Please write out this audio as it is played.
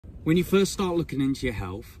When you first start looking into your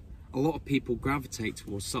health, a lot of people gravitate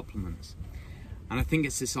towards supplements. And I think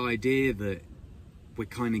it's this idea that we're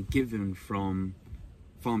kind of given from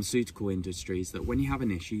pharmaceutical industries that when you have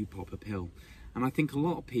an issue, you pop a pill. And I think a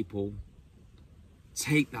lot of people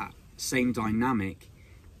take that same dynamic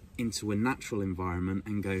into a natural environment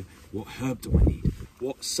and go, what herb do I need?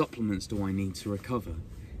 What supplements do I need to recover?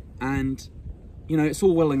 And, you know, it's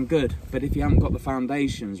all well and good, but if you haven't got the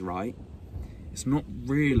foundations right, it's not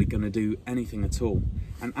really going to do anything at all.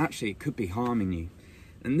 And actually, it could be harming you.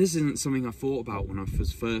 And this isn't something I thought about when I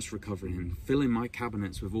was first recovering and filling my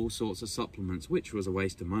cabinets with all sorts of supplements, which was a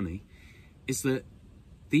waste of money, is that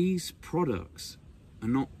these products are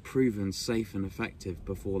not proven safe and effective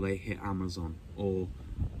before they hit Amazon or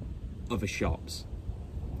other shops.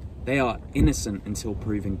 They are innocent until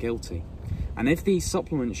proven guilty. And if these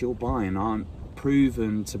supplements you're buying aren't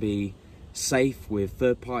proven to be safe with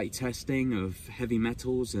third-party testing of heavy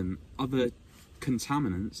metals and other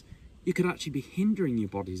contaminants, you could actually be hindering your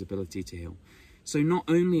body's ability to heal. So not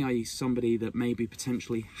only are you somebody that maybe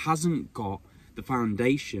potentially hasn't got the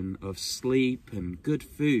foundation of sleep and good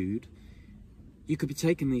food, you could be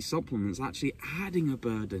taking these supplements, actually adding a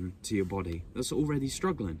burden to your body that's already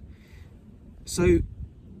struggling. So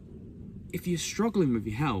if you're struggling with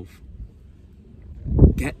your health,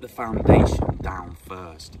 get the foundation down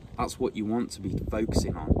first. That's what you want to be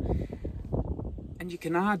focusing on. And you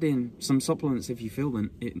can add in some supplements if you feel that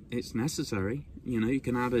it's necessary. You know, you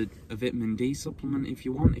can add a vitamin D supplement if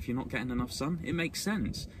you want, if you're not getting enough sun. It makes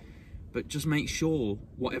sense. But just make sure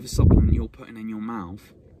whatever supplement you're putting in your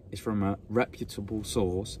mouth is from a reputable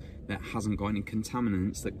source that hasn't got any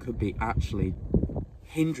contaminants that could be actually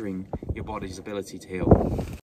hindering your body's ability to heal.